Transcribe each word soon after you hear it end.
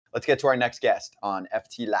let's get to our next guest on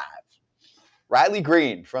FT Live. Riley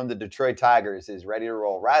Greene from the Detroit Tigers is ready to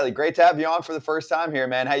roll. Riley, great to have you on for the first time here,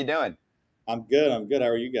 man. How you doing? I'm good. How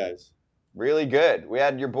are you guys? Really good. We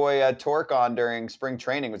had your boy Torque on during spring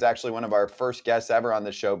training. It was actually one of our first guests ever on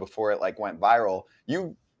the show before it went viral.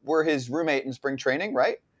 You were his roommate in spring training,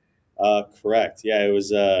 right? Correct. Yeah, it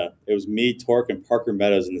was me, Torque, and Parker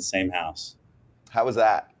Meadows in the same house. How was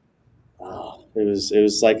that? Oh, it was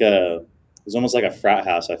almost like a frat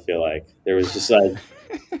house. I feel like there was just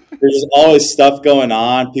there's just always stuff going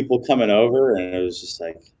on, people coming over, and it was just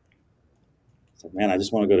it's like, man, I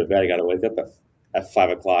just want to go to bed. I got to wake up at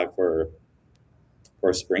 5:00 for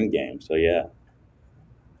a spring game. So yeah.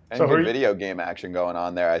 And so good video game action going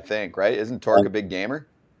on there, I think, right? Isn't Torque a big gamer?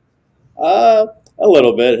 A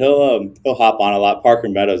little bit. He'll hop on a lot. Parker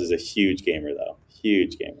Meadows is a huge gamer, though.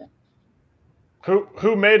 Huge gamer.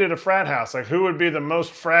 Who made it a frat house? Like, who would be the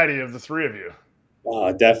most fratty of the three of you?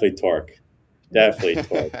 Oh, definitely Torque. Definitely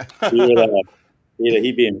Torque.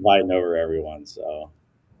 He'd be inviting over everyone. So.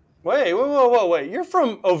 Wait. You're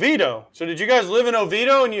from Oviedo. So did you guys live in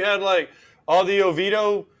Oviedo and you had all the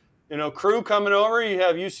Oviedo, crew coming over? You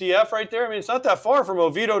have UCF right there. I mean, it's not that far from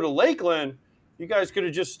Oviedo to Lakeland. You guys could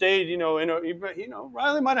have just stayed,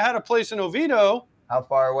 Riley might have had a place in Oviedo. How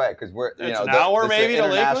far away? Because it's an hour maybe to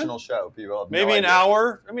Lakeland. International show. People have maybe an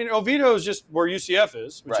hour. I mean, Oviedo is just where UCF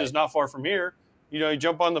is, which right. is not far from here. You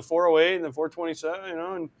jump on the 408 and the 427,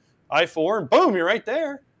 and I-4, and boom, you're right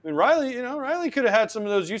there. I mean, Riley could have had some of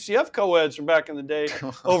those UCF co-eds from back in the day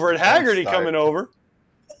over at Haggerty coming over.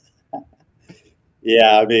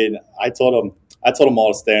 Yeah, I mean, I told them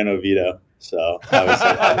all to stay in Oviedo. So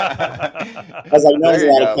I was like, no one's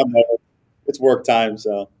allowed to come over. It's work time,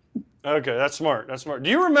 so. Okay, that's smart. Do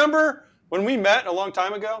you remember when we met a long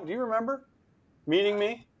time ago? Do you remember meeting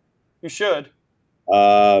me? You should.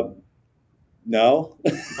 No.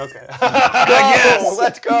 Okay. Yes.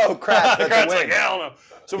 Let's go, Kratz. Kratz like, hell no.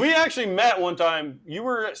 So we actually met one time. You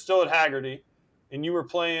were still at Haggerty, and you were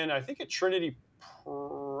playing, I think, at Trinity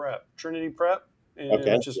Prep. And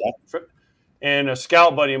okay. And a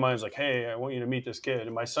scout buddy of mine was like, hey, I want you to meet this kid.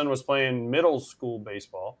 And my son was playing middle school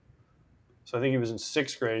baseball. So I think he was in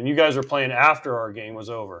 6th grade. And you guys were playing after our game was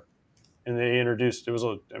over. And they introduced,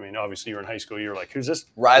 obviously you were in high school. You were like, who's this?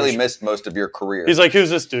 Riley missed most of your career. He's like,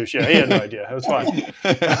 who's this douche? Yeah, he had no idea. It was fine.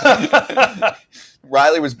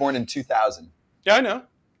 Riley was born in 2000. Yeah, I know.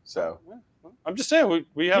 So I'm just saying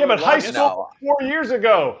we have. Yeah, but high school 4 years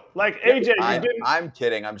ago. Like AJ, I'm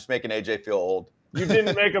kidding. I'm just making AJ feel old. You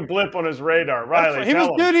didn't make a blip on his radar, Riley. He was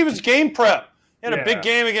good. He was game prep. He had a big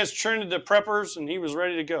game against Trinity the Preppers, and he was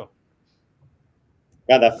ready to go.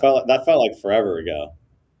 God, that felt like forever ago.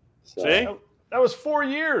 So. See, that was 4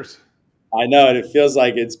 years. I know, and it feels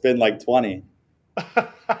like it's been like 20.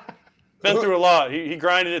 Been through a lot. He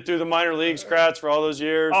grinded it through the minor leagues, Kratz, for all those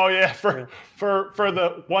years. Oh yeah, for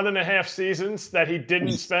the 1.5 seasons that he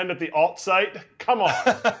didn't spend at the alt site. Come on.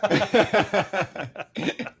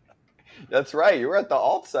 That's right. You were at the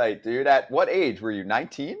alt site, dude. At what age were you?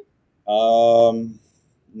 19?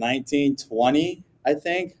 19, 20, I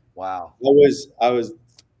think. Wow.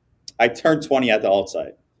 I turned 20 at the alt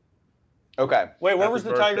site. Okay. Wait, where was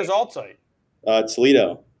the Tigers alt site?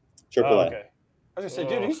 Toledo, AAA. Oh, okay. I was going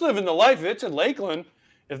to say, dude, he's living the life. If it's in Lakeland,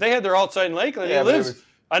 if they had their alt site in Lakeland, he lives.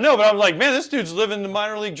 I know, but I'm like, man, this dude's living the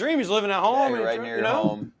minor league dream. He's living at home. Yeah, right near your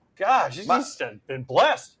home. Gosh, he's been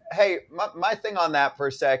blessed. Hey, my thing on that for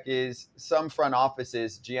a sec is some front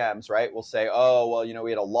offices, GMs, right, will say, oh, well,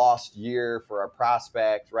 we had a lost year for our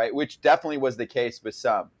prospect, right, which definitely was the case with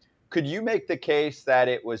some. Could you make the case that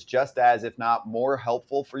it was just as, if not more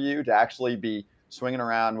helpful for you to actually be swinging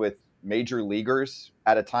around with major leaguers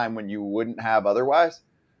at a time when you wouldn't have otherwise?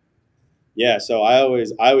 Yeah, so I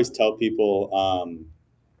always tell people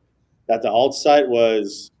that the alt site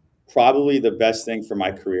was probably the best thing for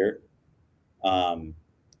my career.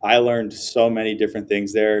 I learned so many different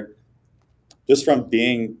things there just from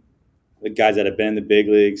being the guys that have been in the big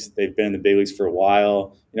leagues. They've been in the big leagues for a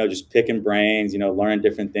while, just picking brains, learning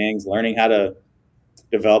different things, learning how to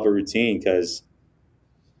develop a routine. Because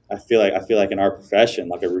I feel like in our profession,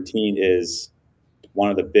 like a routine is one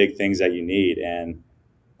of the big things that you need. And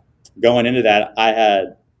going into that, I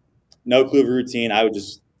had no clue of a routine. I would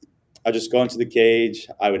just go into the cage.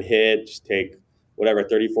 I would hit, just take whatever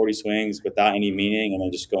 30, 40 swings without any meaning, and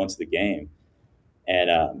then just go into the game.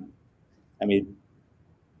 And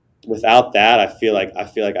without that, I feel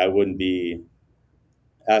like I wouldn't be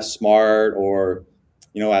as smart or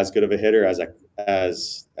as good of a hitter as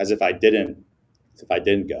if I didn't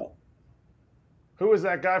go. Who was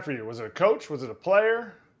that guy for you? Was it a coach? Was it a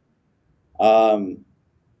player? It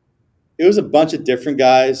it was a bunch of different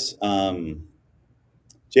guys.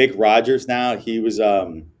 Jake Rogers now, he was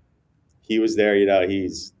there,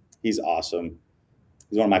 he's awesome.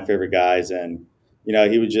 He's one of my favorite guys, and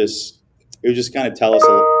he would just kind of tell us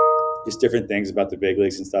just different things about the big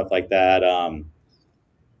leagues and stuff like that.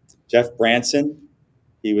 Jeff Branson,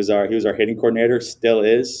 he was our hitting coordinator, still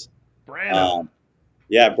is. Brando.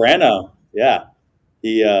 Yeah, Brando. Yeah,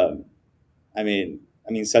 he. I mean,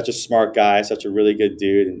 such a smart guy, such a really good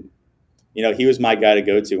dude, and he was my guy to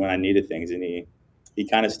go to when I needed things, and he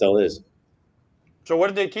kind of still is. So what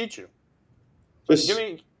did they teach you? Just, Give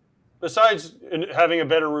me, besides having a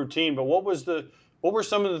better routine, but what were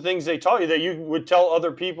some of the things they taught you that you would tell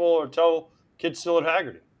other people or tell kids still at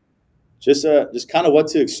Haggerty? Just kind of what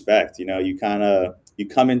to expect. You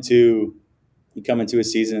come into a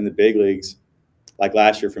season in the big leagues. Like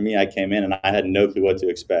last year for me, I came in and I had no clue what to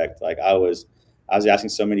expect. Like I was asking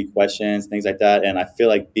so many questions, things like that, and I feel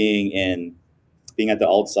like being at the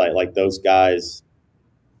alt site, like those guys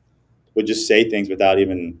would just say things without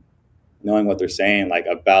even knowing what they're saying, like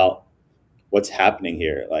about what's happening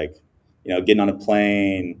here, like getting on a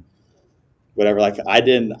plane, whatever. Like I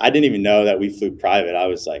didn't even know that we flew private. I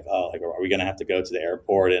was like, oh, like are we gonna have to go to the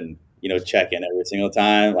airport and check in every single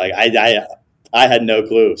time? Like I had no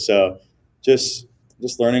clue. So just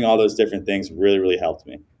learning all those different things really, really helped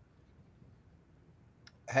me.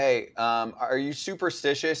 Hey, are you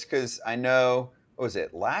superstitious? Because I know, what was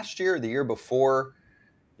it, last year or the year before,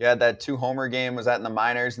 you had that 2-homer game, was that in the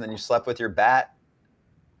minors, and then you slept with your bat?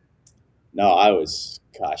 No, I was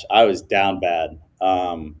down bad.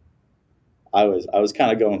 I was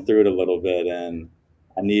kind of going through it a little bit, and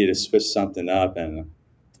I needed to switch something up, and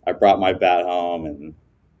I brought my bat home, and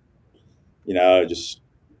just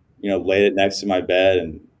laid it next to my bed,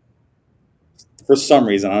 and for some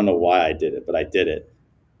reason I don't know why I did it, but I did it.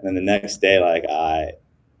 And then the next day, like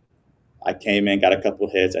I came in, got a couple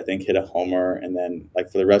hits, I think hit a homer, and then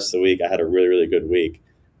like for the rest of the week I had a really, really good week.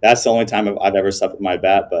 That's the only time I've ever slept with my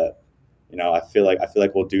bat, but I feel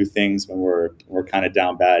like we'll do things when we're kind of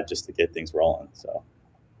down bad just to get things rolling. So,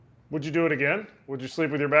 would you do it again? Would you sleep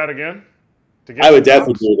with your bat again? I would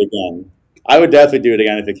definitely do it again. I would definitely do it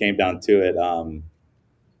again if it came down to it.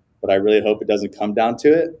 But I really hope it doesn't come down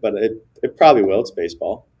to it. But it probably will. It's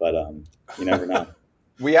baseball, but you never know.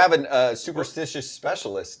 We have a superstitious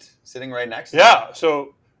specialist sitting right next to you. Yeah.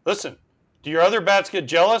 So listen, do your other bats get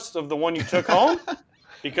jealous of the one you took home?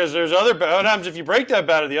 Because there's what happens if you break that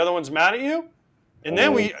bat, the other one's mad at you? And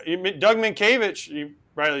then Doug Minkiewicz,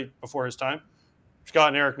 Riley before his time, Scott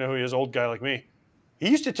and Eric know who he is, old guy like me.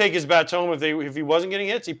 He used to take his bats home if he wasn't getting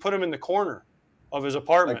hits, he'd put him in the corner of his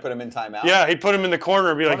apartment. Like put him in timeout? Yeah, he'd put him in the corner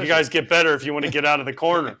and be like, you guys get better if you want to get out of the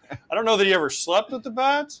corner. I don't know that he ever slept with the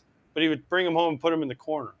bats, but he would bring them home and put them in the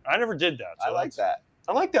corner. I never did that. So I like that.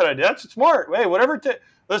 I like that idea. That's smart. Hey,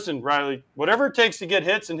 listen, Riley, whatever it takes to get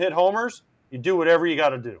hits and hit homers, you do whatever you got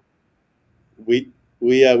to do. We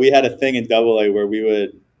had a thing in Double-A where we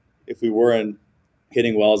would, if we weren't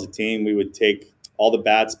hitting well as a team, we would take all the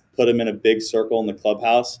bats, put them in a big circle in the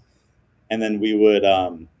clubhouse, and then we would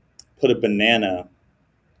put a banana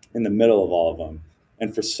in the middle of all of them.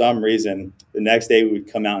 And for some reason, the next day we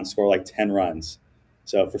would come out and score like 10 runs.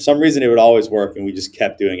 So for some reason, it would always work, and we just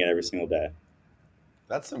kept doing it every single day.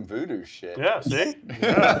 That's some voodoo shit. Yeah, see?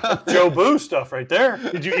 Yeah. Joe Boo stuff right there.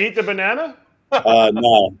 Did you eat the banana?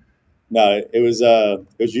 No, it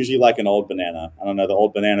was usually like an old banana. I don't know. The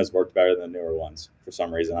old bananas worked better than the newer ones for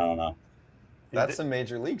some reason. I don't know. That's some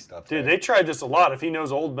major league stuff. Dude, they tried this a lot. If he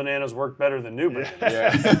knows old bananas work better than new bananas.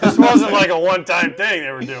 Yeah. This wasn't like a one-time thing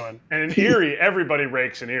they were doing. And in Erie, everybody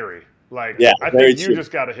rakes in Erie. Like, yeah, I think you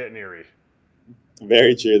just got to hit in Erie.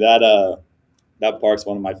 Very true. That park's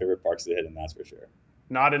one of my favorite parks to hit in, that's for sure.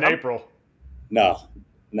 Not in April. No,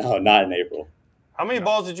 not in April. How many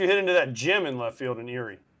balls did you hit into that gym in left field in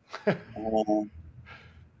Erie?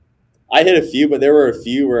 I hit a few, but there were a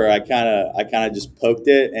few where I kind of just poked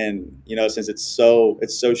it, and since it's so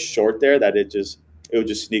short there that it would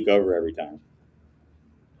just sneak over every time.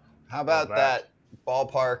 How about that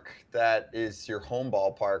ballpark that is your home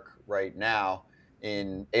ballpark right now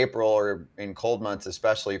in April or in cold months,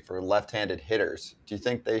 especially for left-handed hitters? Do you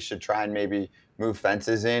think they should try and maybe move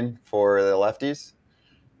fences in for the lefties?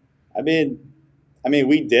 I mean,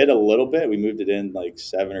 we did a little bit. We moved it in like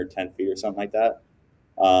 7 or 10 feet or something like that.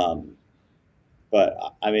 But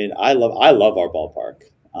I mean, I love our ballpark.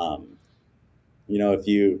 If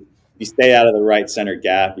you stay out of the right center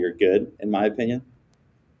gap, you're good, in my opinion.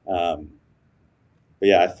 But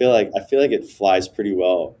yeah, I feel like it flies pretty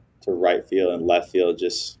well to right field and left field.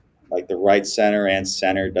 Just like the right center and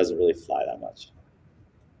center doesn't really fly that much.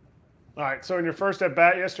 All right, so in your first at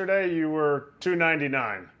bat yesterday, you were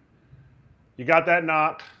 299. You got that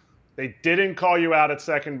knock. They didn't call you out at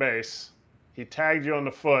second base. He tagged you on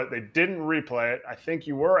the foot. They didn't replay it. I think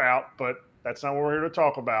you were out, but that's not what we're here to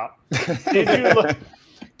talk about.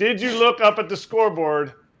 Did you look up at the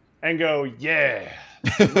scoreboard and go, yeah,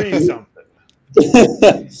 3-something?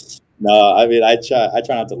 No, I mean I try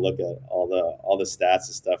not to look at all the stats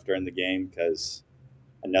and stuff during the game, because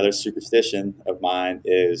another superstition of mine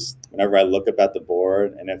is whenever I look up at the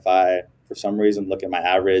board, and if I for some reason look at my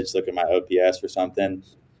average, look at my OPS or something,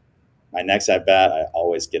 my next at bat I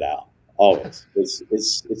always get out. Always.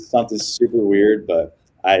 It's something super weird, but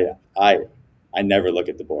I never look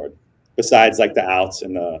at the board. Besides like the outs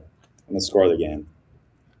and the score of the game.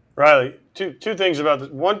 Riley, two things about this.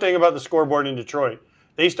 One thing about the scoreboard in Detroit.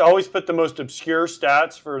 They used to always put the most obscure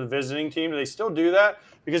stats for the visiting team. They still do that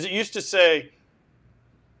because it used to say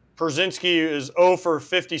Przinski is 0 for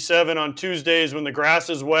 57 on Tuesdays when the grass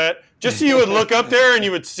is wet. Just so you would look up there and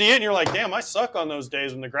you would see it and you're like, damn, I suck on those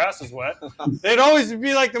days when the grass is wet. They'd always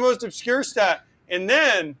be like the most obscure stat. And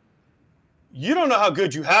then you don't know how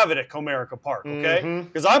good you have it at Comerica Park, okay?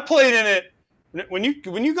 Because I played in it. When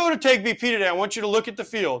you go to take BP today, I want you to look at the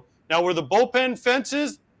field. Now, where the bullpen fence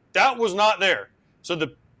is, that was not there. So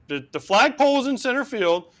the flagpole was in center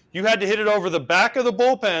field. You had to hit it over the back of the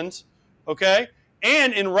bullpens, okay?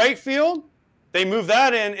 And in right field, they moved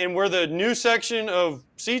that in, and where the new section of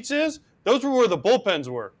seats is, those were where the bullpens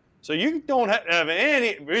were. So you don't have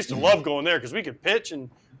any. We used to love going there because we could pitch,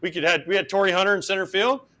 and we had Torrey Hunter in center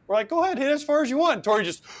field. We're like, go ahead, hit as far as you want. And Torrey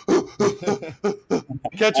just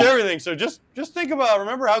catch everything. So just think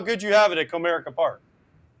remember how good you have it at Comerica Park.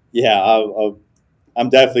 Yeah, I'm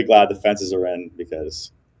definitely glad the fences are in,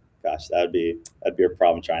 because, gosh, that'd be a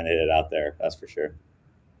problem trying to hit it out there. That's for sure.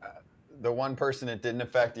 The one person it didn't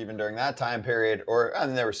affect even during that time period,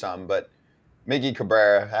 there were some, but Miggy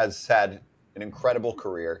Cabrera has had an incredible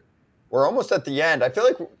career. We're almost at the end. I feel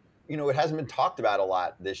like, it hasn't been talked about a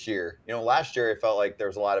lot this year. Last year it felt like there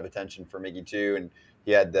was a lot of attention for Miggy too, and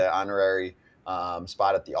he had the honorary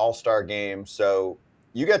spot at the All-Star game. So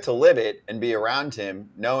you get to live it and be around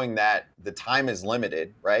him knowing that the time is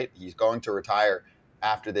limited, right? He's going to retire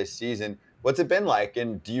after this season. What's it been like?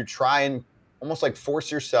 And do you try and almost like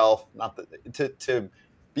force yourself to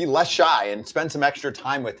be less shy and spend some extra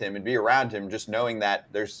time with him and be around him, just knowing that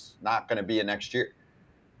there's not going to be a next year?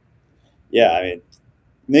 Yeah, I mean,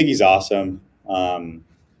 Miggy's awesome. When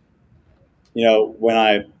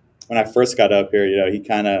I first got up here, he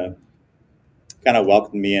kind of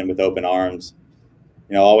welcomed me in with open arms.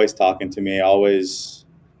 Always talking to me, always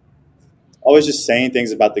just saying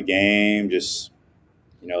things about the game. Just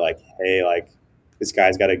like, hey, like this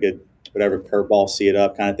guy's got a good whatever curveball, see it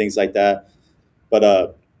up, kind of things like that.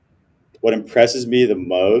 But what impresses me the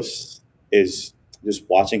most is just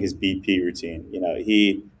watching his BP routine.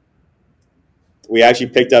 We actually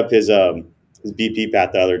picked up his BP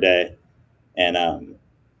pad the other day, and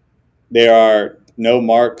there are no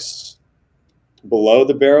marks below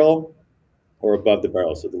the barrel or above the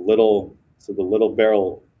barrel. So the little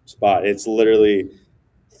barrel spot, it's literally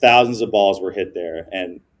thousands of balls were hit there,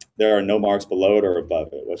 and there are no marks below it or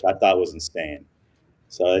above it, which I thought was insane.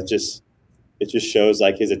 So it just shows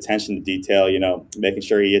like his attention to detail, making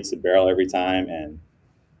sure he hits the barrel every time, and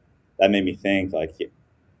that made me think like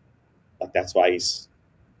that's why he's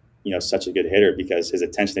such a good hitter, because his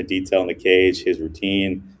attention to detail in the cage, his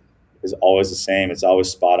routine is always the same. It's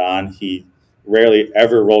always spot on. He rarely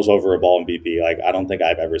ever rolls over a ball in BP. Like, I don't think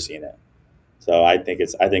I've ever seen it. So I think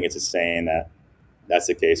it's insane that that's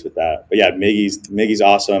the case with that. But yeah, Miggy's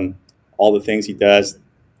awesome. All the things he does,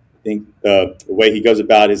 I think the way he goes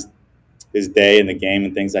about his day in the game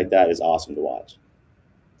and things like that is awesome to watch.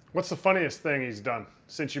 What's the funniest thing he's done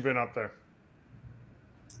since you've been up there?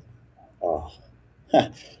 Oh,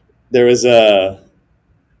 there was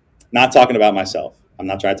not talking about myself. I'm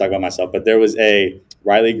not trying to talk about myself, but there was a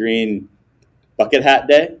Riley Greene bucket hat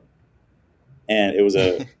day, and it was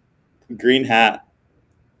a green hat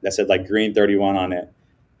that said like Greene 31 on it,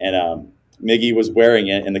 and Miggy was wearing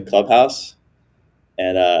it in the clubhouse,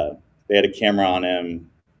 and they had a camera on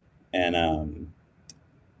him, and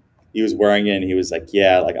he was wearing it, and he was like,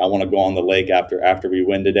 yeah, like I want to go on the lake after we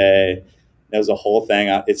win today. It was a whole thing.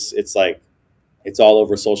 It's like it's all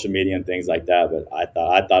over social media and things like that, but I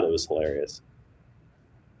thought it was hilarious.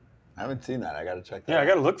 I haven't seen that. I got to check that out. I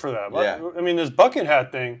got to look for that. Yeah. I mean, this bucket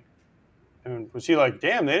hat thing, was he like,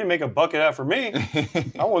 damn, they didn't make a bucket hat for me.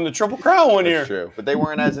 I won the Triple Crown one year. That's true. But they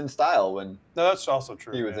weren't as in style when no, that's also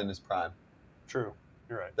true. He was in his prime. True.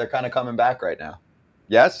 You're right. They're kind of coming back right now.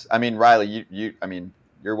 Yes? I mean, Riley,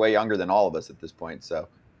 you're way younger than all of us at this point, so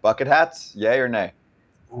Bucket hats, yay or nay?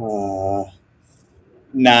 Nah,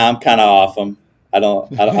 I'm kind of off them. I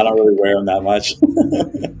don't really wear them that much.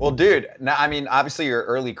 Well, dude, now, I mean, obviously your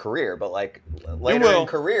early career, but like later will. in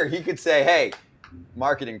career, he could say, hey,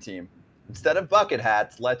 marketing team, instead of bucket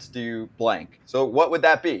hats, let's do blank. So what would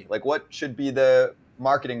that be? Like, what should be the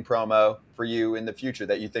marketing promo for you in the future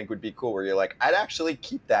that you think would be cool, where you're like, I'd actually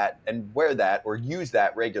keep that and wear that or use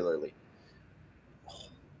that regularly?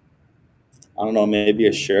 I don't know, maybe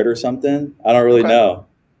a shirt or something. I don't really Okay. know.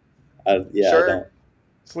 I Shirt, don't.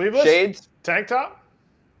 Sleeveless? shades? Tank top?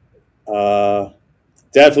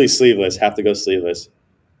 Definitely sleeveless. Have to go sleeveless.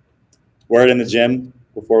 Wear it in the gym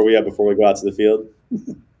before we go out to the field.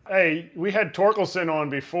 Hey, we had Torkelson on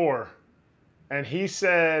before, and he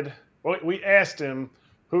said, well, we asked him,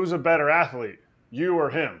 who's a better athlete, you or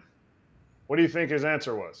him? What do you think his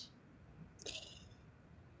answer was?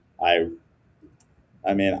 I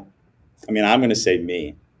mean, I'm going to say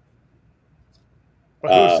me.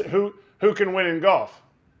 But who can win in golf?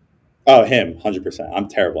 Oh, him, 100%. I'm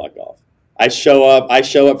terrible at golf. I show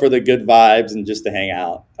up for the good vibes and just to hang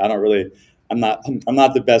out. I'm not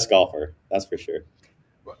the best golfer. That's for sure.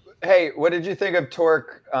 Hey, what did you think of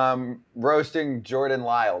Torque roasting Jordan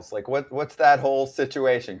Lyles? Like, what's that whole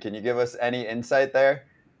situation? Can you give us any insight there?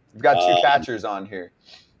 We've got two catchers on here.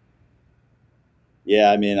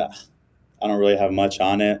 Yeah, I mean, I don't really have much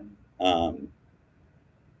on it. Yeah,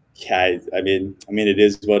 I mean, it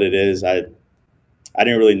is what it is. I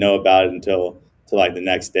didn't really know about it until like the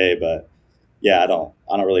next day, but yeah, I don't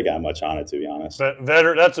really got much on it, to be honest. But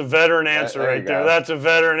that's a veteran answer right there. That's a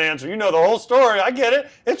veteran answer. You know the whole story. I get it.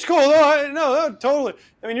 It's cool. No, totally.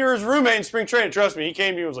 I mean, you're his roommate in spring training. Trust me. He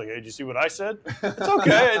came to you and was like, hey, did you see what I said? It's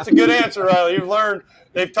okay. It's a good answer, Riley. You've learned.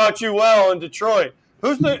 They've taught you well in Detroit.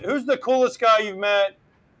 Who's the coolest guy you've met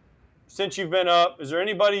since you've been up? Is there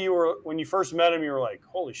anybody when you first met him, you were like,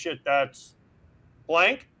 holy shit, that's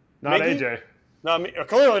blank? Not Miggy? AJ. Not me.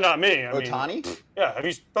 Clearly not me. Ohtani? Yeah. Have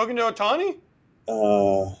you spoken to Ohtani?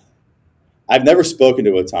 I've never spoken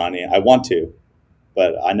to Ohtani. I want to,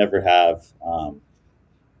 but I never have.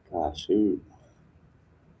 Gosh, who?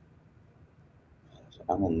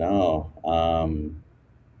 I don't know.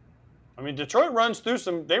 I mean, Detroit runs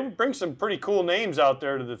through they bring some pretty cool names out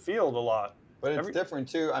there to the field a lot. But it's different,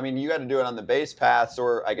 too. I mean, you got to do it on the base paths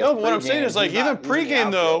or, I guess, no, but what I'm saying is, like, even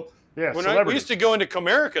pregame, though, yeah, when we used to go into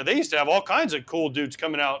Comerica, they used to have all kinds of cool dudes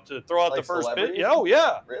coming out to throw out the first pitch. Oh,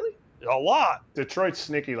 yeah. Really? A lot. Detroit's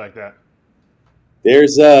sneaky like that.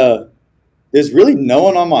 There's really no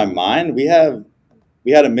one on my mind. We had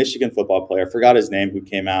a Michigan football player. I forgot his name who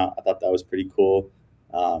came out. I thought that was pretty cool.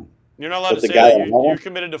 You're not allowed to say that. You're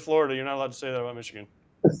committed to Florida. You're not allowed to say that about Michigan.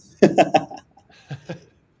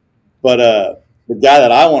 But the guy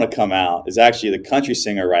that I want to come out is actually the country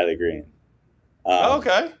singer Riley Greene.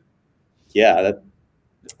 Okay. Yeah,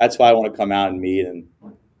 that's why I want to come out and meet and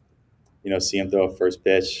see him throw a first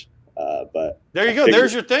pitch. But there you go.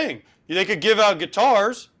 There's your thing. They could give out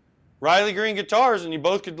guitars, Riley Greene guitars, and you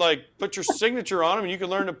both could like put your signature on them, and you could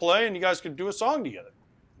learn to play, and you guys could do a song together.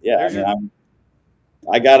 Yeah,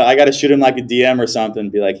 I gotta shoot him like a DM or something.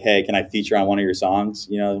 Be like, hey, can I feature on one of your songs?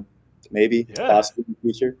 Maybe possibly in the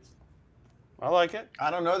future. I like it.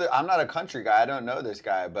 I don't know that I'm not a country guy. I don't know this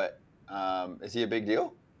guy, but is he a big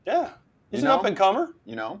deal? Yeah, he's an up and comer.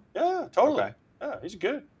 Yeah, totally. Okay. Yeah, he's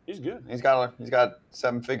good. He's good. He's got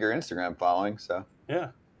 7-figure Instagram following. So yeah.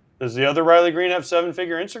 Does the other Riley Greene have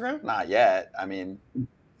 7-figure Instagram? Not yet. I mean,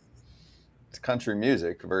 it's country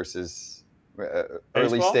music versus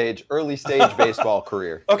early stage baseball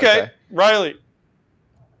career. Okay, Riley.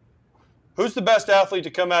 Who's the best athlete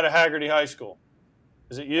to come out of Haggerty High School?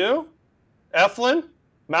 Is it you, Eflin,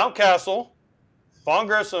 Mountcastle, Vaughn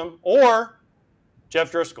Grissom, or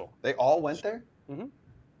Jeff Driscoll? They all went there? Mm-hmm.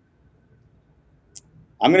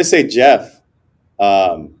 I'm going to say Jeff,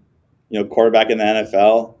 quarterback in the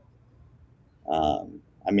NFL.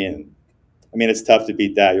 I mean, it's tough to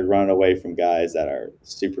beat that. You're running away from guys that are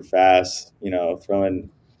super fast, throwing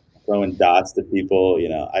dots to people.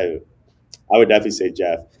 I would definitely say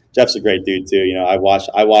Jeff. Jeff's a great dude too. I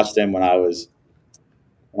watched him when I was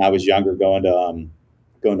younger, going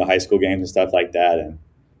to high school games and stuff like that. And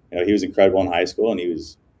he was incredible in high school, and he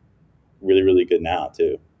was really, really good now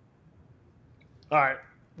too. All right,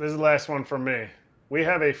 this is the last one from me. We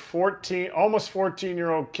have a almost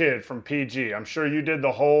 14-year-old kid from PG. I'm sure you did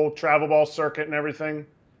the whole travel ball circuit and everything.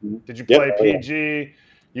 Did you play PG?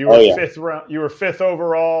 You were fifth round. You were fifth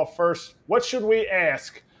overall. First, what should we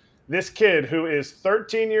ask this kid who is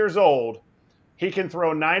 13 years old? He can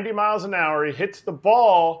throw 90 miles an hour. He hits the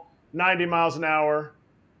ball 90 miles an hour.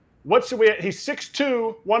 What should we? He's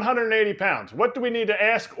 6'2", 180 pounds. What do we need to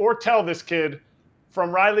ask or tell this kid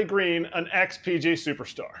from Riley Greene, an ex-PG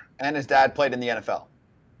superstar? And his dad played in the NFL.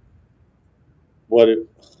 What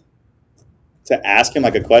to ask him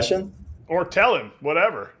like a question? Or tell him,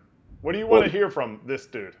 whatever. What do you want to hear from this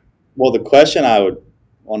dude? Well, the question I would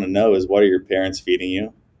want to know is, what are your parents feeding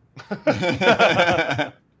you?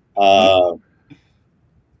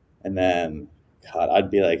 And then, God,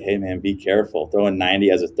 I'd be like, hey man, be careful. Throwing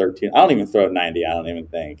 90 as a 13. I don't even throw 90. I don't even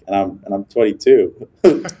think. And I'm 22.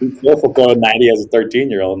 Be careful throwing 90 as a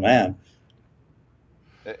 13-year-old man.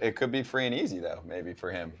 It could be free and easy though, maybe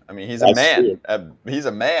for him. I mean, he's That's a man. He's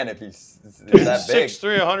a man if he's that big.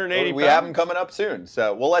 6'3", 180 We pounds. have him coming up soon,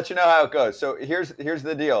 so we'll let you know how it goes. So here's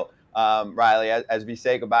the deal, Riley. As we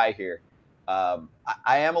say goodbye here, I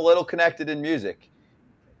am a little connected in music.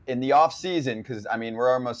 In the off season, because I mean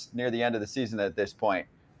we're almost near the end of the season at this point.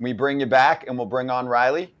 We bring you back, and we'll bring on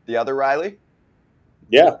Riley, the other Riley.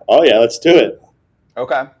 Yeah. Oh yeah. Let's do it.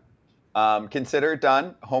 Okay. Consider it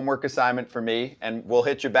done. Homework assignment for me, and we'll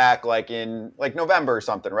hit you back in November or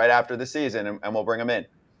something, right after the season, and we'll bring him in.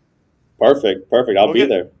 Perfect. I'll be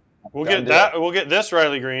there. We'll get that. We'll get this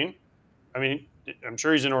Riley Greene. I mean, I'm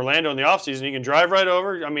sure he's in Orlando in the offseason. He can drive right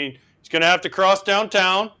over. I mean, he's going to have to cross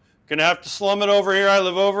downtown. Going to have to slum it over here. I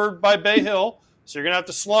live over by Bay Hill, so you're going to have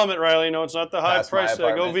to slum it, Riley. You know, it's not the high price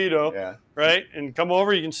tag, Oviedo, right? And come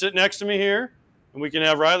over. You can sit next to me here, and we can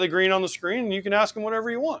have Riley Greene on the screen, and you can ask him whatever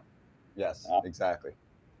you want. Yes, exactly.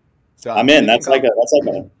 Done. I'm in. That's like a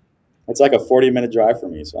 40-minute drive for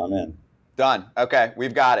me, so I'm in. Done. Okay,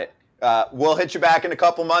 we've got it. We'll hit you back in a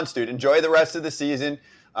couple months, dude. Enjoy the rest of the season.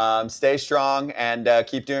 Stay strong and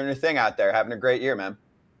keep doing your thing out there. Having a great year, man.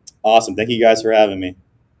 Awesome. Thank you guys for having me.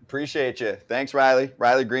 Appreciate you. Thanks, Riley.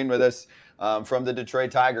 Riley Greene with us from the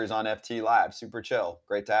Detroit Tigers on FT Live. Super chill.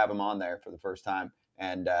 Great to have him on there for the first time.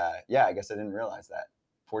 And yeah, I guess I didn't realize that.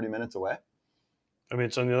 40 minutes away? I mean,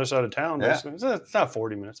 it's on the other side of town. Yeah. It's not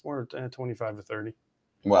 40 minutes, more 25 to 30.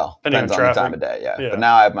 Well, depends on the time of day, yeah. But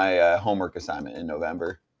now I have my homework assignment in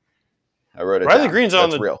November. I wrote it Riley down. Greene's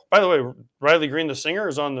That's real. By the way, Riley Greene, the singer,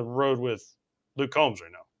 is on the road with Luke Combs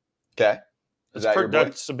right now. Okay.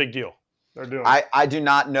 That's a big deal. They're doing. I do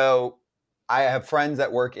not know. I have friends that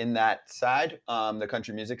work in that side, the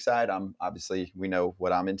country music side. Obviously we know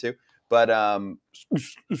what I'm into, but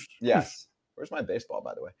yes. Where's my baseball,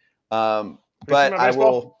 by the way? But I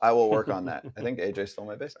will work on that. I think AJ stole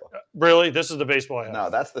my baseball. Really? This is the baseball I have. No,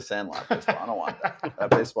 that's the Sandlot baseball. I don't want that.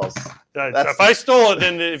 That baseball's. If I stole it,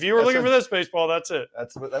 then if you were looking for this baseball, that's it.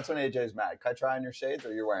 That's when AJ's mad. Can I try on your shades,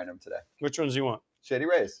 or you're wearing them today? Which ones do you want? Shady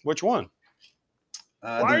Rays. Which one?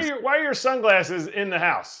 Why are your sunglasses in the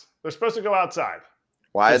house? They're supposed to go outside.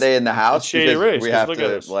 Why are they in the house? Shady Rays. We have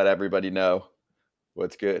to let everybody know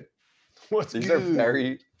what's good. These are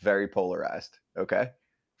very, very polarized. Okay.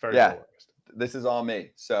 Very polarized. This is all me.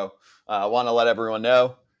 So I want to let everyone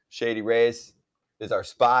know Shady Rays is our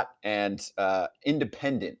spot, and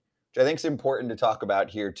independent, which I think is important to talk about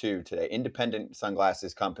here too today. Independent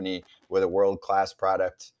sunglasses company with a world-class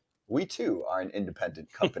product. We too are an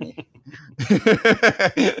independent company.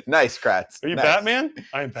 Nice, Kratz. Are you nice. Batman?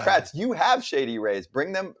 I am Batman. Kratz, you have Shady Rays.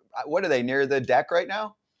 Bring them. What are they, near the deck right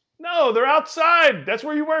now? No, they're outside. That's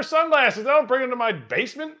where you wear sunglasses. I don't bring them to my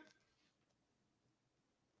basement.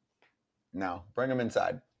 No, bring them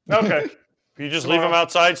inside. Okay. You just leave them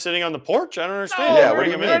outside sitting on the porch? I don't understand. No, Yeah, what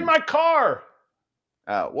do you mean? They're in my car.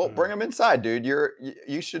 Well, bring them inside, dude.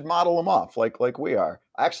 You should model them off like we are.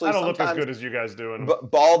 Actually, I don't look as good as you guys do.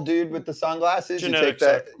 Bald dude with the sunglasses.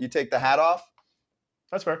 You take the hat off.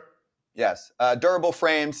 That's fair. Yes. Durable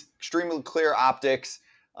frames, extremely clear optics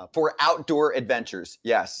for outdoor adventures.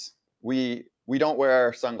 Yes. We don't wear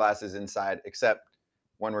our sunglasses inside except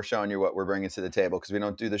when we're showing you what we're bringing to the table, because we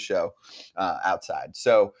don't do the show outside.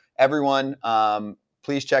 So everyone,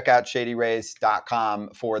 please check out shadyrays.com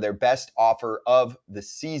for their best offer of the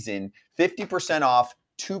season. 50% off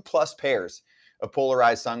 2+ pairs of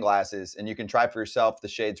polarized sunglasses. And you can try for yourself. The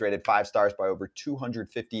shades rated 5 stars by over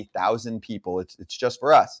 250,000 people. It's just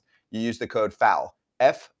for us. You use the code FOUL,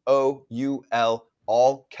 FOUL,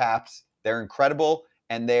 all caps. They're incredible,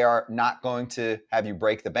 and they are not going to have you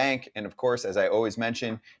break the bank. And of course, as I always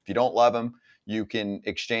mention, if you don't love them, you can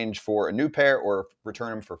exchange for a new pair or return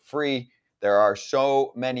them for free. There are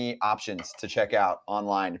so many options to check out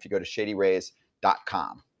online if you go to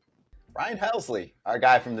shadyrays.com. Ryan Helsley, our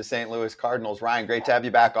guy from the St. Louis Cardinals. Ryan, great to have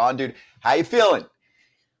you back on, dude. How you feeling?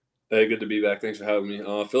 Hey, good to be back. Thanks for having me.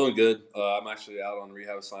 Feeling good. I'm actually out on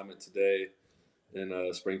rehab assignment today in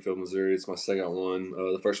Springfield, Missouri. It's my second one.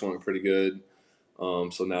 The first one went pretty good.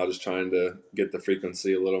 So now just trying to get the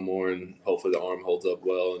frequency a little more, and hopefully the arm holds up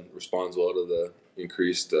well and responds well to the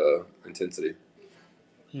increased intensity.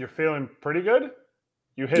 You're feeling pretty good?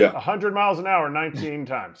 You hit Yeah. 100 miles an hour 19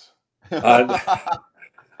 times.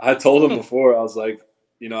 I told him before, I was like,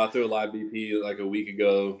 I threw a live BP like a week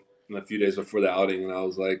ago and a few days before the outing, and I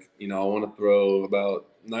was like, I want to throw about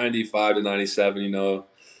 95 to 97,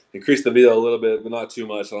 increase the VO a little bit, but not too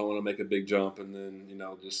much. I don't want to make a big jump. And then,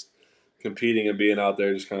 just competing and being out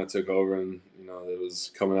there just kind of took over, and, it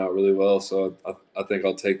was coming out really well. So I think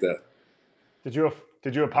I'll take that. Did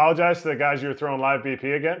you apologize to the guys you were throwing live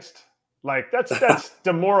BP against? Like, that's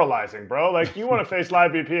demoralizing, bro. Like, you want to face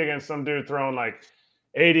live BP against some dude throwing like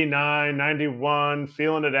 89, 91,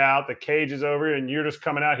 feeling it out. The cage is over you, and you're just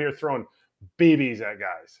coming out here throwing BBs at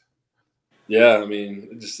guys. Yeah, I mean,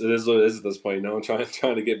 it is what it is at this point. I'm trying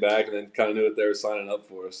to get back, and then kind of knew what they were signing up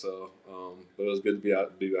for. So, but it was good to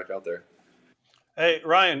be back out there. Hey,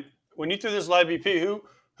 Ryan, when you threw this live BP,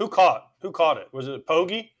 who caught it? Was it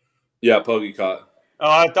Pogge? Yeah, Pogge caught. Oh,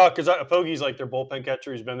 I thought because Pogge's like their bullpen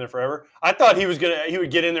catcher. He's been there forever. I thought he would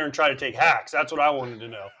get in there and try to take hacks. That's what I wanted to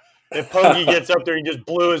know. If Pogge gets up there and just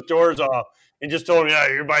blew his doors off and just told him,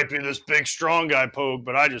 yeah, you might be this big, strong guy, Pogue,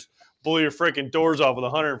 but I just blew your freaking doors off with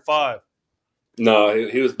 105. No,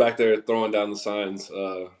 he was back there throwing down the signs.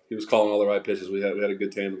 He was calling all the right pitches. We had a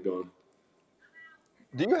good tandem going.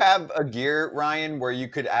 Do you have a gear, Ryan, where you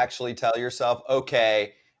could actually tell yourself,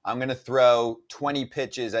 okay, I'm going to throw 20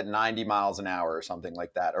 pitches at 90 miles an hour or something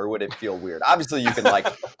like that? Or would it feel weird? Obviously, you can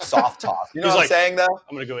soft toss. You know what I'm saying, though?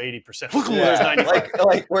 I'm going to go 80%. Yeah.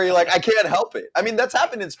 like where you're like, I can't help it. I mean, that's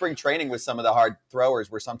happened in spring training with some of the hard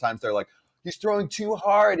throwers where sometimes they're like, he's throwing too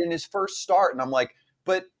hard in his first start. And I'm like,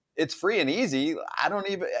 but it's free and easy.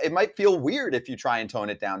 It might feel weird if you try and tone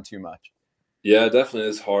it down too much. Yeah, it definitely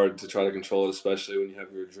is hard to try to control it, especially when you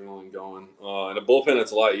have your adrenaline going. In a bullpen,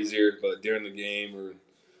 it's a lot easier, but during the game or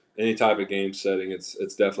any type of game setting, it's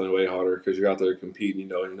definitely way harder because you're out there competing.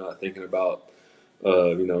 You're not thinking about,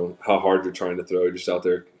 how hard you're trying to throw. You're just out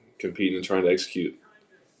there competing and trying to execute.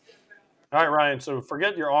 All right, Ryan. So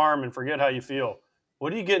forget your arm and forget how you feel.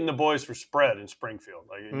 What are you getting the boys for spread in Springfield?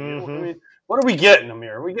 Like, I mean, what are we getting them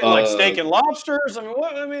here? Are we getting like steak and lobsters? I mean,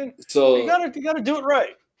 what? I mean, so you gotta do it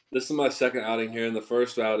right. This is my second outing here, and the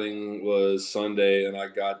first outing was Sunday, and I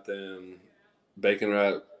got them bacon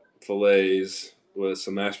wrap fillets with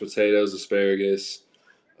some mashed potatoes, asparagus.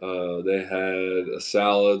 They had a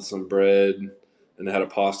salad, some bread, and they had a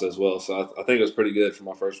pasta as well. So I think it was pretty good for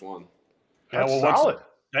my first one. Yeah, well, solid.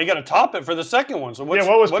 Now you got to top it for the second one. So what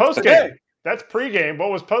was post game? That's pregame.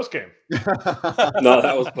 What was post game? No,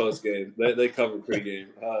 that was post game. They covered pregame.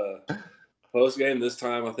 Post game this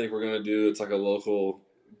time, I think we're gonna do. It's like a local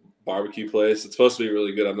barbecue place. It's supposed to be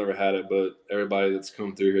really good. I've never had it, but everybody that's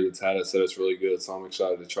come through here that's had it said it's really good. So I'm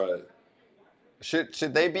excited to try it.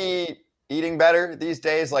 Should they be eating better these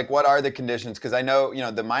days? Like, what are the conditions? Because I know,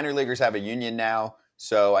 the minor leaguers have a union now.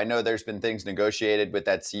 So I know there's been things negotiated with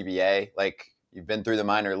that CBA. Like, you've been through the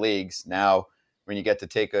minor leagues. Now, when you get to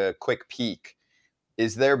take a quick peek,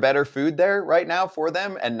 is there better food there right now for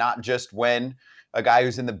them? And not just when a guy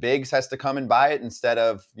who's in the bigs has to come and buy it instead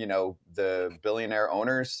of, the billionaire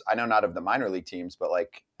owners. I know not of the minor league teams, but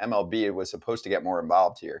like MLB was supposed to get more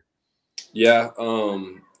involved here. Yeah.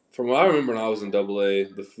 From what I remember when I was in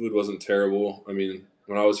AA, the food wasn't terrible. I mean,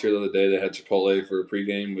 when I was here the other day, they had Chipotle for a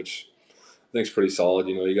pregame, which I think is pretty solid.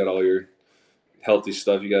 You got all your healthy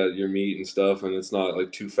stuff. You got your meat and stuff, and it's not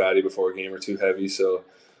like too fatty before a game or too heavy. So,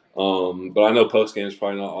 but I know post game is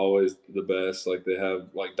probably not always the best. Like they have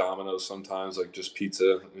like Domino's sometimes, like just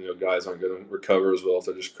pizza. Guys aren't going to recover as well if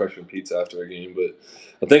they're just crushing pizza after a game. But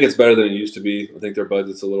I think it's better than it used to be. I think their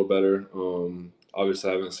budget's a little better. Obviously,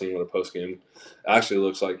 I haven't seen what a post game actually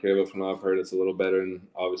looks like here, but from what I've heard, it's a little better. And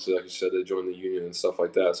obviously, like you said, they joined the union and stuff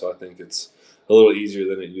like that. So I think it's a little easier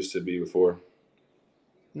than it used to be before.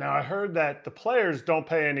 Now, I heard that the players don't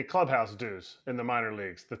pay any clubhouse dues in the minor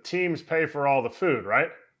leagues. The teams pay for all the food, right?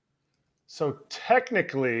 So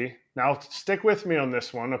technically, now stick with me on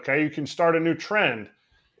this one, okay? You can start a new trend.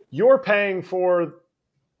 You're paying for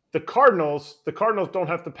the Cardinals. The Cardinals don't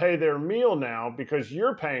have to pay their meal now because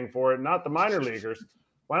you're paying for it, not the minor leaguers.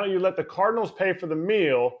 Why don't you let the Cardinals pay for the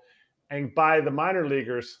meal and buy the minor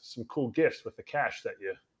leaguers some cool gifts with the cash that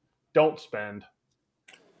you don't spend?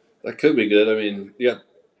 That could be good. I mean,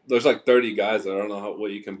 there's like 30 guys. I don't know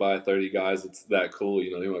what you can buy 30 guys. It's that cool.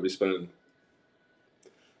 You might be spending,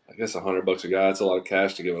 I guess, $100 a guy. That's a lot of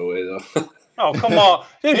cash to give away, though. Oh, come on!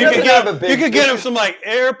 Dude, you could get them some like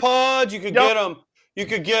AirPods. You could get them. You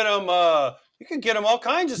could get them. You could get them all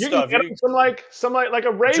kinds of stuff. You can get them some like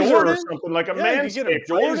a razor or something, like a Manscaped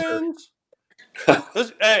Jordans.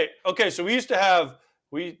 Okay, so we used to have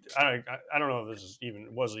I don't know if this was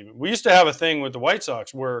even we used to have a thing with the White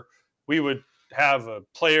Sox where we would have a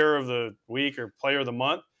player of the week or player of the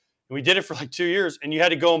month, and we did it for like 2 years. And you had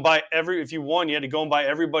to go and buy if you won, you had to go and buy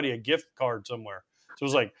everybody a gift card somewhere. So it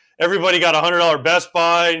was like everybody got $100 Best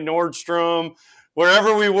Buy, Nordstrom,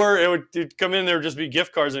 wherever we were. It'd come in there, would just be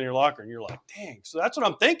gift cards in your locker, and you're like, dang. So that's what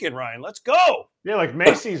I'm thinking, Ryan. Let's go. Yeah, like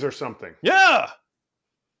Macy's or something. Yeah.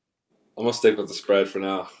 I'm gonna stick with the spread for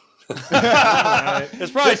now.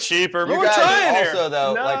 It's probably cheaper, but You we're guys trying also, here.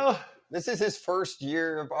 though, No. like this is his first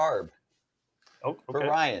year of ARB Oh, for okay.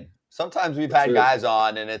 Ryan. Sometimes we've had True. guys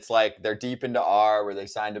on, and it's like they're deep into ARB or they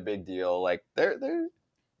signed a big deal. Like they're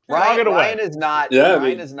I'll get away. Ryan is not. Yeah, I Ryan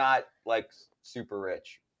mean- is not like super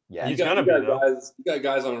rich. Yeah, He's You gonna got be, though. guys. You got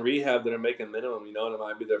guys on rehab that are making minimum. You know, and it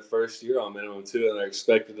might be their first year on minimum too, and they're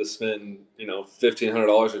expected to spend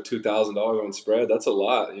 $1,500 or $2,000 on spread. That's a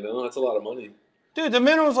lot. That's a lot of money. Dude, the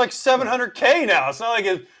minimum's like $700K now. It's not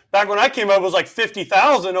like back when I came up it was like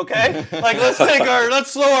 50,000. Okay, like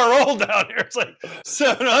let's slow our roll down here. It's like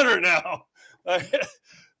 700 now. And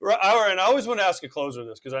I always want to ask a closer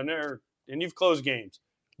this because and you've closed games.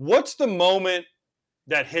 What's the moment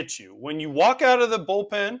that hits you when you walk out of the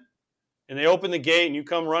bullpen and they open the gate and you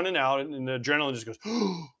come running out and the adrenaline just goes,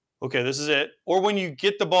 okay, this is it? Or when you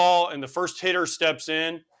get the ball and the first hitter steps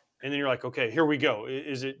in and then you're like, okay, here we go.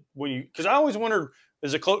 Is it when you – because I always wondered,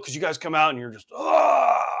 is it close? Because you guys come out and you're just,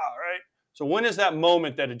 right? So when is that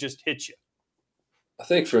moment that it just hits you? I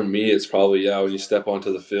think for me, it's probably when you step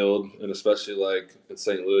onto the field, and especially like in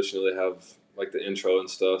St. Louis, they have like the intro and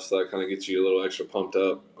stuff, so that kind of gets you a little extra pumped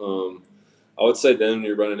up. I would say then when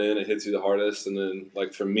you're running in, it hits you the hardest, and then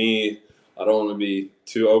like for me, I don't want to be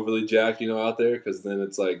too overly jacked, out there, because then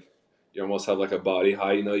it's like you almost have like a body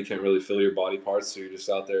high. You can't really feel your body parts, so you're just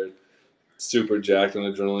out there super jacked and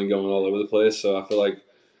adrenaline going all over the place. So I feel like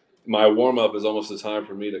my warm up is almost a time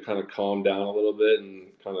for me to kind of calm down a little bit and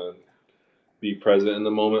kind of be present in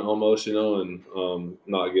the moment almost, and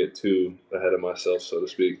not get too ahead of myself, so to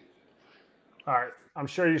speak. All right. I'm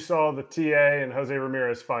sure you saw the TA and Jose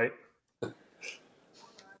Ramirez fight.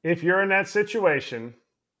 If you're in that situation,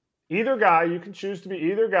 either guy, you can choose to be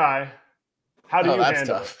either guy. How do you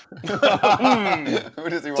handle tough. it? Who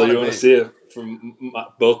does he So want you to want be? to see it from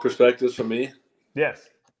both perspectives from me? Yes.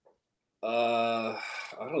 I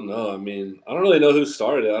don't know. I mean, I don't really know who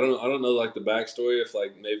started it. I don't know like the backstory. If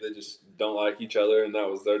like maybe they just don't like each other and that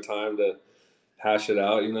was their time to hash it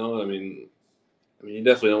out. I mean, you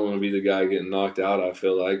definitely don't want to be the guy getting knocked out. I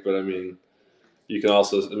feel like, but I mean, you can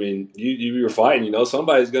also. I mean, you were fighting.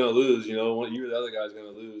 Somebody's gonna lose. You or the other guy's gonna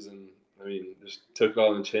lose, and I mean, just took it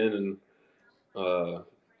on the chin. And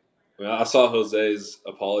I saw Jose's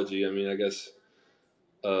apology. I mean, I guess.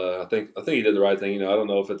 I think he did the right thing. I don't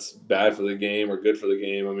know if it's bad for the game or good for the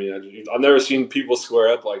game. I mean, I've never seen people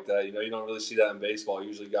square up like that. You don't really see that in baseball.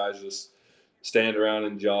 Usually, guys just stand around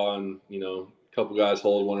and jaw, and a couple guys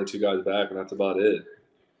hold one or two guys back, and that's about it.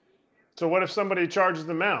 So what if somebody charges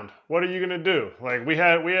the mound? What are you going to do? Like we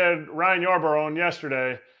had Ryan Yarborough on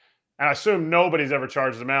yesterday, and I assume nobody's ever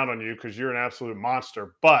charged the mound on you because you're an absolute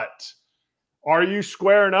monster. But are you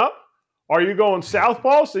squaring up? Are you going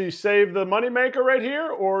southpaw so you save the moneymaker right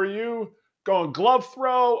here? Or are you going glove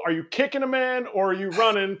throw? Are you kicking a man? Or are you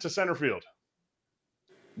running to center field?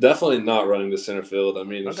 Definitely not running to center field. I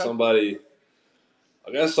mean, if somebody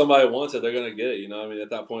wants it, they're going to get it. I mean,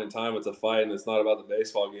 at that point in time, it's a fight, and it's not about the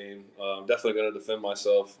baseball game. I'm definitely going to defend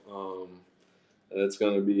myself. And it's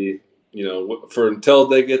going to be, for until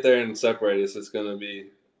they get there and separate us, it's going to be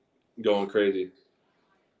going crazy.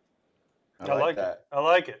 I like that. I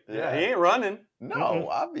like it. Yeah, he ain't running. No,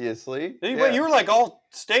 obviously. Wait, you were like all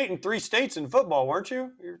state in 3 states in football, weren't you?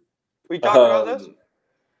 We talked about this?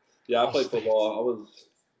 Yeah, I played football. I was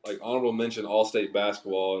like honorable mention all-state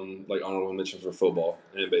basketball and like honorable mention for football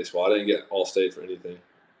and baseball. I didn't get all-state for anything.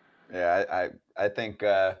 Yeah, I think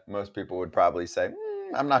most people would probably say,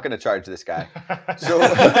 I'm not going to charge this guy. So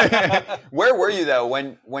where were you, though,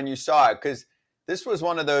 when you saw it? Because this was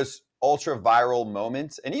one of those ultra-viral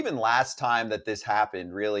moments. And even last time that this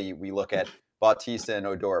happened, really, we look at Bautista and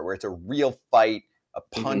Odor, where it's a real fight, a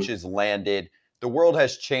punch is landed. The world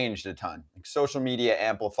has changed a ton. Like social media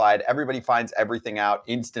amplified. Everybody finds everything out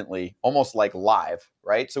instantly, almost like live,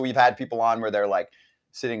 right? So we've had people on where they're like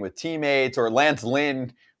sitting with teammates, or Lance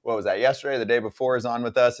Lynn, what was that, yesterday, the day before, is on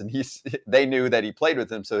with us, and they knew that he played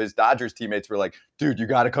with him, so his Dodgers teammates were like, dude, you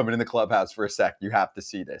got to come in the clubhouse for a sec. You have to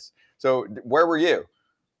see this. So where were you?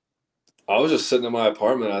 I was just sitting in my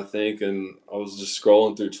apartment, I think, and I was just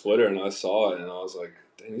scrolling through Twitter, and I saw it, and I was like,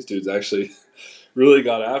 dang, these dudes actually really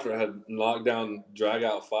got after it. Had knockdown, drag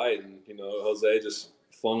out fight, and Jose just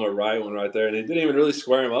flung a right one right there, and he didn't even really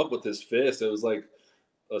square him up with his fist. It was like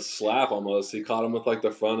a slap almost. He caught him with like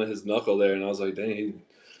the front of his knuckle there, and I was like, dang, he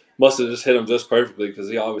must have just hit him just perfectly because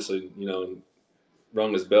he obviously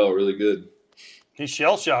rung his bell really good. He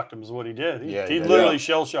shell shocked him is what he did. He did. literally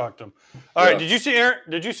shell shocked him. All right, did you see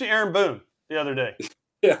Aaron Boone the other day?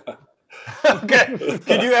 Yeah. Okay.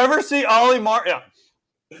 Did you ever see Ollie Yeah.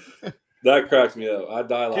 That cracked me up. I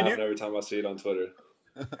die laughing every time I see it on Twitter.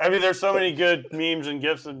 I mean, there's so many good memes and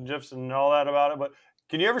GIFs and all that about it. But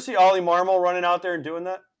can you ever see Ollie Marmol running out there and doing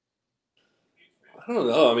that? I don't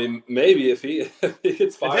know. I mean, maybe if he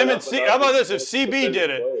gets fired. How about this? If CB did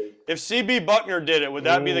it, if CB Buckner did it, would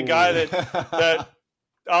that be the guy that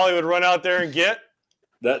Ollie would run out there and get?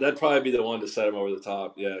 That'd probably be the one to set him over the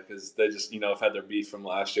top. Yeah, because they just have had their beef from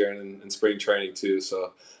last year and in spring training too.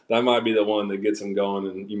 So that might be the one that gets him going,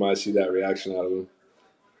 and you might see that reaction out of him.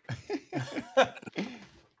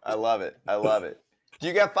 I love it. Do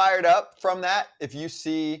you get fired up from that? If you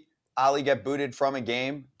see Ollie get booted from a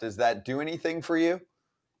game, does that do anything for you?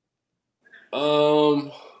 I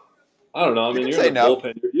don't know. I mean, you're in the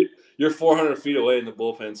bullpen. You're 400 feet away in the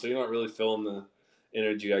bullpen, so you're not really feeling the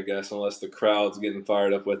energy, I guess, unless the crowd's getting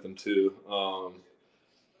fired up with them too. I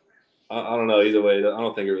don't know. Either way, I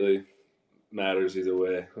don't think it really matters either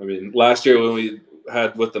way. I mean, last year when we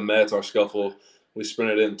had with the Mets our scuffle, we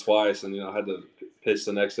sprinted in twice, and I had to pitch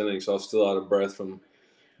the next inning, so I was still out of breath from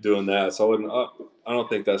doing that. So I don't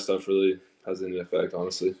think that stuff really has any effect,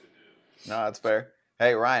 honestly. No, that's fair.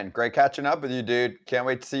 Hey, Ryan, great catching up with you, dude. Can't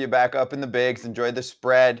wait to see you back up in the bigs. Enjoy the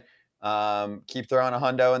spread. Keep throwing a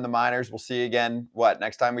hundo in the minors. We'll see you again,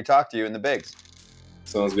 next time we talk to you in the bigs.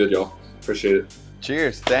 Sounds good, y'all. Appreciate it.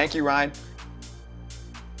 Cheers. Thank you, Ryan.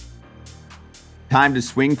 Time to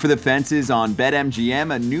swing for the fences on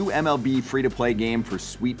BetMGM, a new MLB free-to-play game for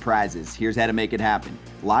sweet prizes. Here's how to make it happen.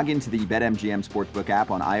 Log into the BetMGM Sportsbook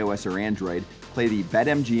app on iOS or Android. Play the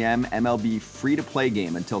BetMGM MLB free-to-play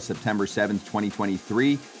game until September 7th,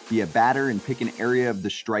 2023. Be a batter and pick an area of the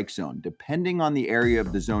strike zone. Depending on the area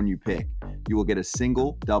of the zone you pick, you will get a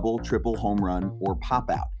single, double, triple, home run, or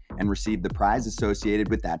pop-out and receive the prize associated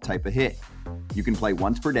with that type of hit. You can play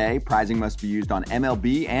once per day. Prizing must be used on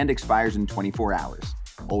MLB and expires in 24 hours.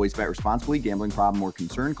 Always bet responsibly. Gambling problem or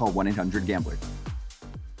concern? Call 1-800-GAMBLER.